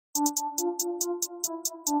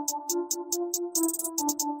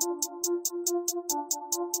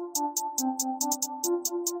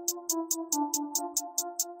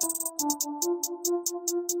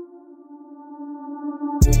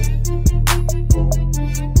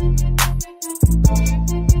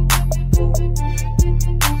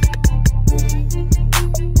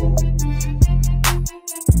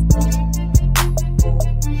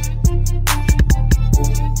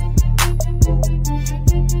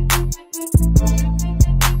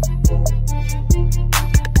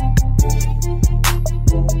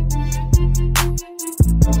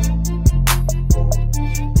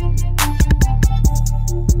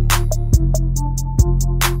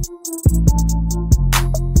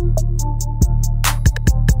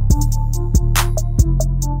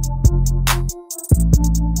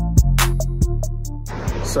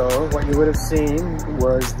So what you would have seen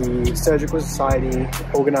was the Surgical Society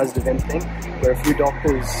organised event thing where a few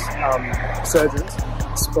doctors, surgeons,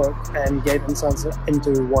 spoke and gave insights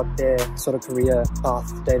into what their sort of career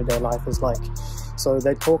path, day-to-day life is like. So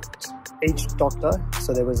they talked each doctor,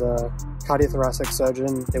 so there was a cardiothoracic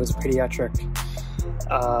surgeon, there was a pediatric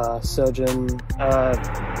surgeon,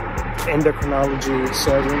 endocrinology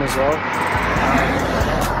surgeon as well.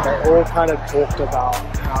 They all kind of talked about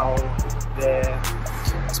how their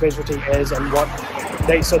specialty is and what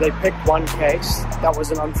so they picked one case that was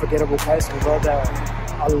an unforgettable case, and although there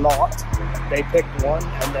are a lot, they picked one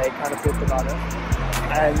and they kind of talked about it,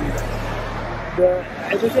 and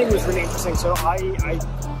everything was really interesting. So I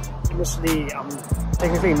initially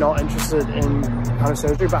technically not interested in kind of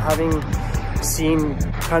surgery, but having seen,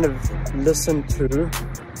 kind of listened to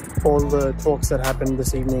all the talks that happened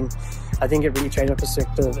this evening, I think it really changed my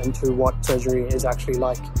perspective into what surgery is actually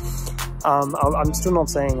like. I'm still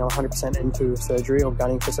not saying I'm 100% into surgery or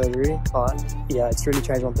gunning for surgery, but yeah, it's really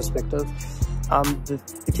changed my perspective.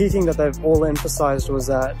 The key thing that they've all emphasized was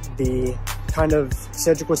that the kind of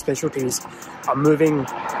surgical specialties are moving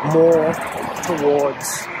more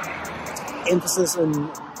towards emphasis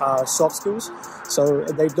in soft skills. So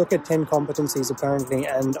they look at 10 competencies apparently,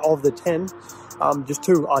 and of the 10, just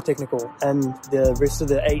 2 are technical, and the rest of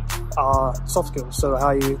the 8 are soft skills. So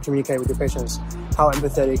how you communicate with your patients, how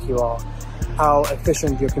empathetic you are, how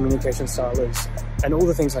efficient your communication style is, and all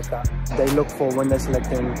the things like that they look for when they're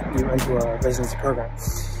selecting you into a residency program.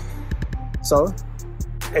 So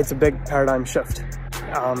it's a big paradigm shift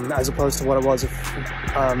as opposed to what it was a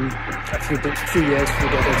few decades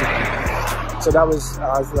ago. So that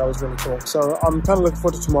was really cool. So I'm kind of looking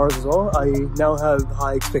forward to tomorrow's as well. I now have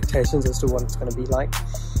high expectations as to what it's going to be like.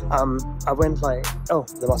 I went like, oh,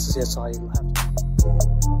 the bus is here, so I have to.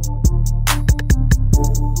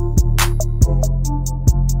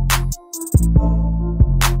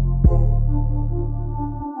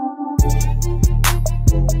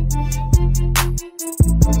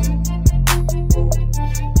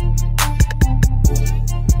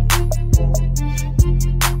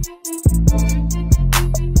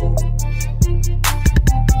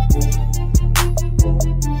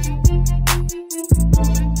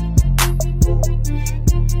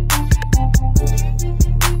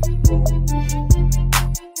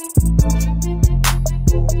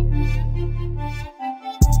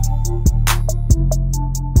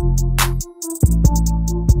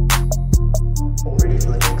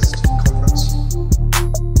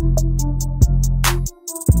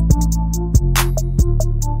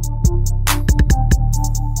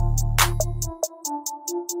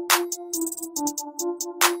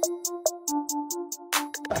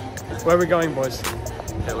 Where are we going, boys?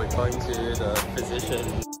 Okay, we're going to the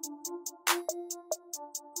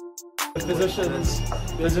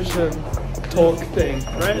physician talk thing,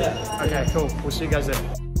 right? Yeah. Okay, cool. We'll see you guys there.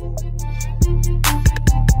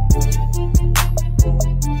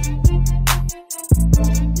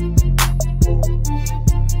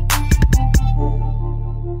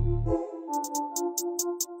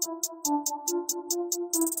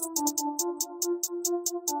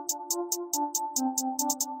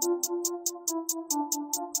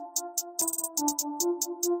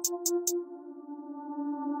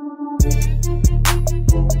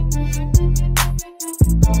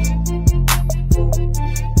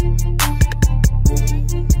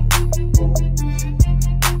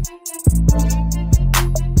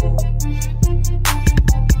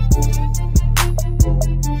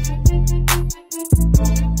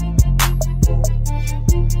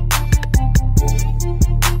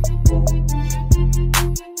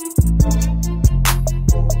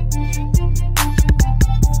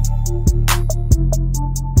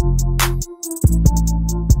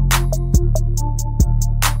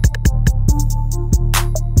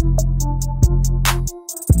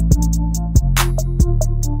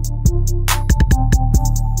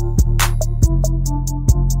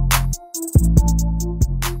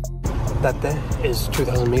 that there is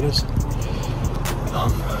 2,000 meters.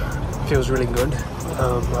 Feels really good.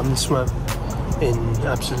 I haven't swum in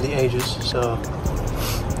absolutely ages, so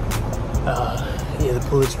yeah, the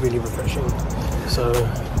pool is really refreshing. So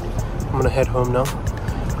I'm gonna head home now,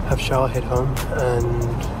 have a shower, head home, and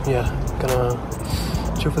yeah, gonna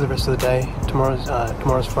chill for the rest of the day.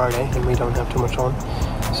 Tomorrow's Friday and we don't have too much on,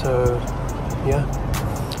 so yeah,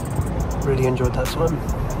 really enjoyed that swim.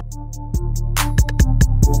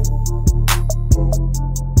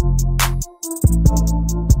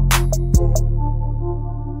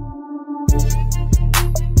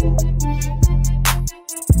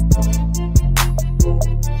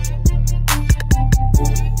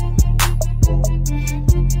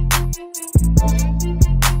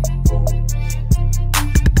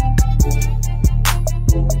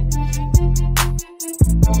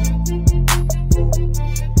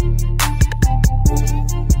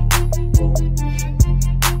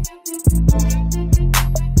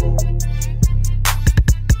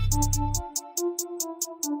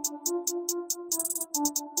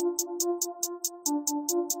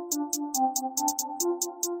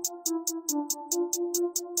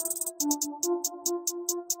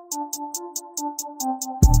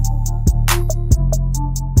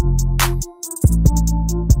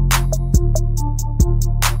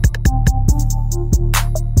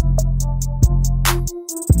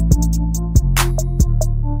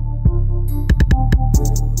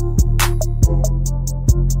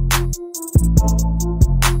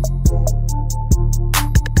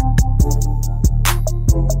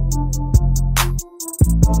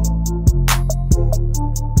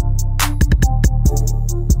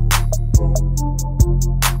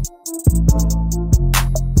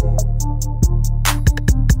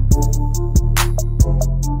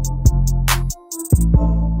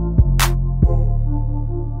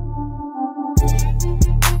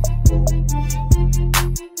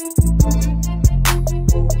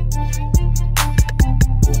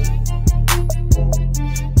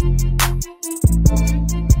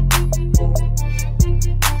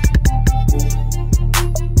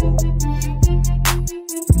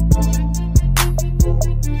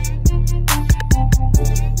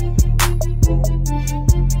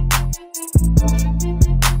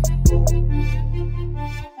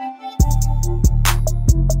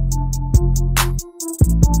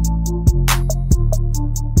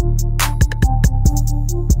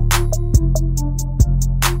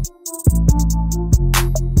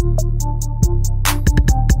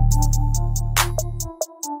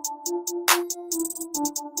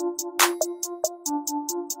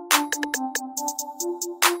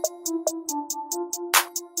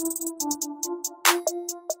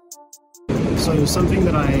 So something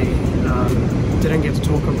that I didn't get to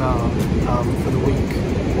talk about for the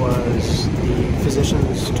week was the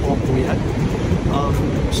physician's talk we had.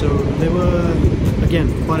 So there were, again,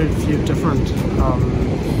 quite a few different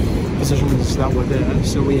physicians that were there.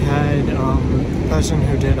 So we had a person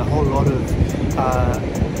who did a whole lot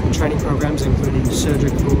of training programs, including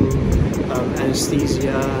surgical,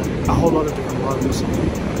 anesthesia, a whole lot of different ones.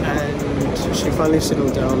 And she finally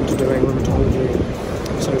settled down to doing rheumatology.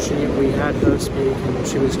 So we had her speak, and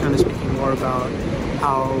she was kind of speaking more about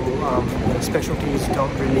how specialties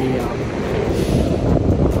don't really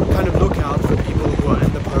kind of look out for people who are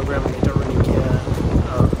in the program, and they don't really care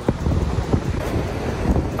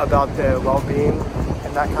about their well-being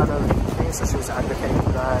and that kind of thing. So she was advocating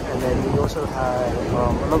for that. And then we also had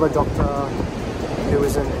another doctor who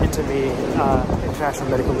was an international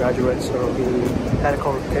medical graduate, so he had a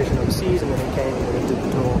qualification overseas, and then he came and he did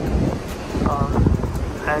the talk.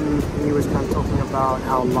 And he was kind of talking about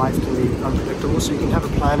how life can be unpredictable, so you can have a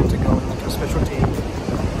plan to go into a specialty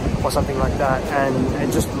or something like that, and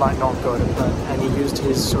it just might not go to plan. And he used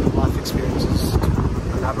his sort of life experiences to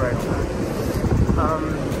elaborate on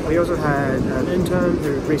that. We also had an intern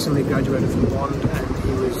who recently graduated from Loft, and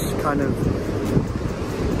he was kind of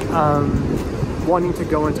wanting to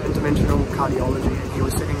go into interventional cardiology, and he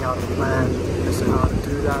was setting out a plan as to how to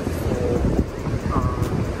do that for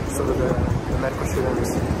sort of the medical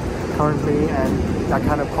students currently, and that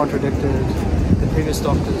kind of contradicted the previous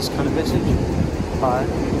doctor's kind of message. But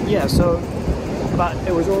yeah, but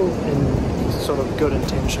it was all in sort of good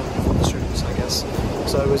intention for the students, I guess.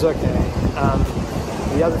 So it was okay.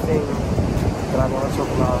 The other thing that I want to talk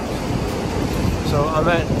about, so I'm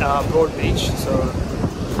at Broad Beach, so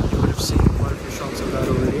you would have seen quite a few shots of that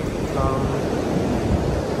already.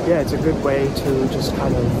 Yeah, it's a good way to just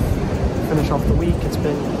kind of finish off the week. It's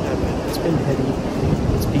been heavy.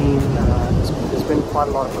 There's been quite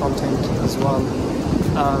a lot of content as well.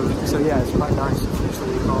 So yeah, it's quite nice to finish the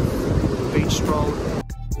week off with a beach stroll.